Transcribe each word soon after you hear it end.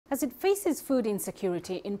As it faces food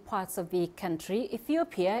insecurity in parts of the country,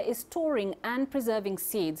 Ethiopia is storing and preserving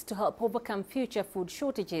seeds to help overcome future food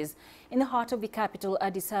shortages. In the heart of the capital,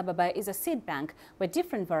 Addis Ababa, is a seed bank where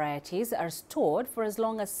different varieties are stored for as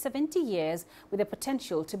long as 70 years with the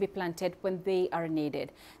potential to be planted when they are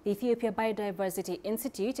needed. The Ethiopia Biodiversity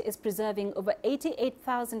Institute is preserving over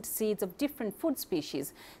 88,000 seeds of different food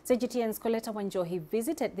species. CGTN's Coletta Wanjohi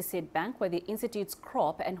visited the seed bank where the Institute's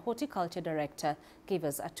crop and horticulture director gave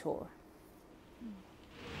us a tour.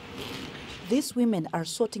 These women are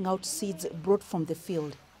sorting out seeds brought from the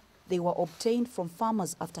field. They were obtained from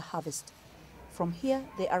farmers after harvest. From here,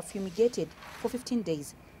 they are fumigated for 15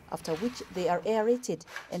 days, after which they are aerated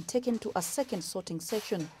and taken to a second sorting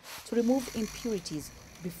session to remove impurities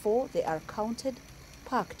before they are counted,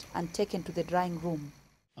 packed and taken to the drying room.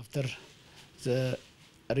 After the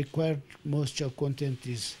required moisture content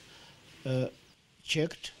is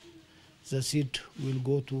checked, the seed will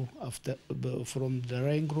go to from the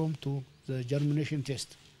drying room to the germination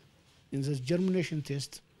test. In the germination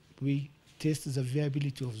test, we test the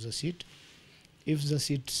viability of the seed. If the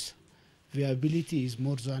seed's viability is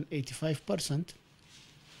more than 85%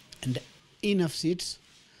 and enough seeds,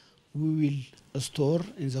 we will store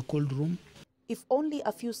in the cold room. If only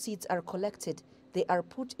a few seeds are collected, they are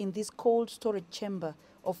put in this cold storage chamber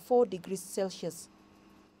of 4 degrees Celsius.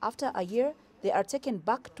 After a year, they are taken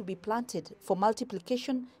back to be planted for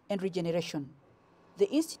multiplication and regeneration. The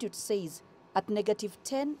Institute says at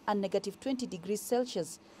 -10 and -20 degrees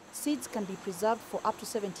Celsius, seeds can be preserved for up to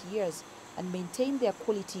 70 years and maintain their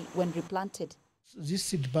quality when replanted. This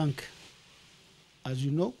seed bank, as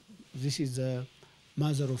you know, this is the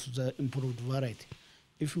mother of the improved variety.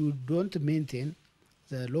 If we don't maintain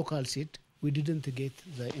the local seed, we didn't get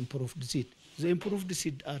the improved seed. The improved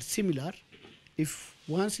seed are similar. If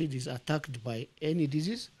one seed is attacked by any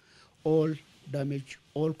disease, all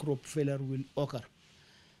crop failure will occur.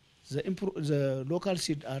 The local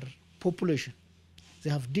seed are population. They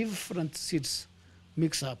have different seeds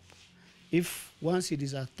mixed up. If one seed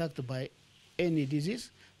is attacked by any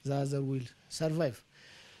disease, the other will survive.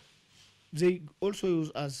 They also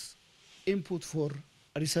use as input for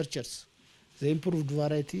researchers. The improved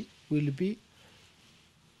variety will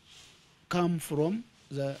come from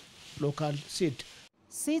the local seed.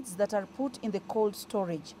 Seeds that are put in the cold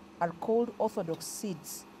storage are called orthodox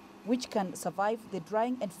seeds, which can survive the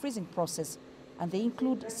drying and freezing process, and they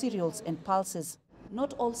include cereals and pulses.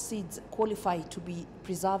 Not all seeds qualify to be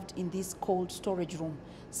preserved in this cold storage room.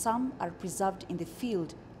 Some are preserved in the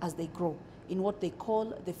field as they grow, in what they call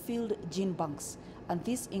the field gene banks, and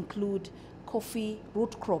these include coffee,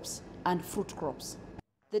 root crops, and fruit crops.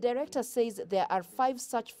 The director says there are 5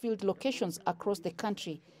 such field locations across the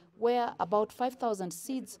country, where about 5,000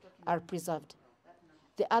 seeds are preserved.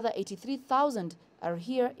 The other 83,000 are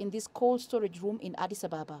here in this cold storage room in Addis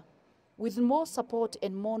Ababa. With more support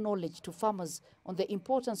and more knowledge to farmers on the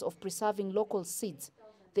importance of preserving local seeds,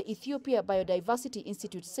 the Ethiopia Biodiversity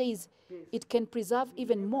Institute says it can preserve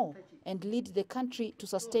even more and lead the country to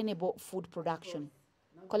sustainable food production.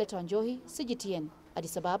 Coletta Wanjohi, CGTN,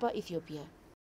 Addis Ababa, Ethiopia.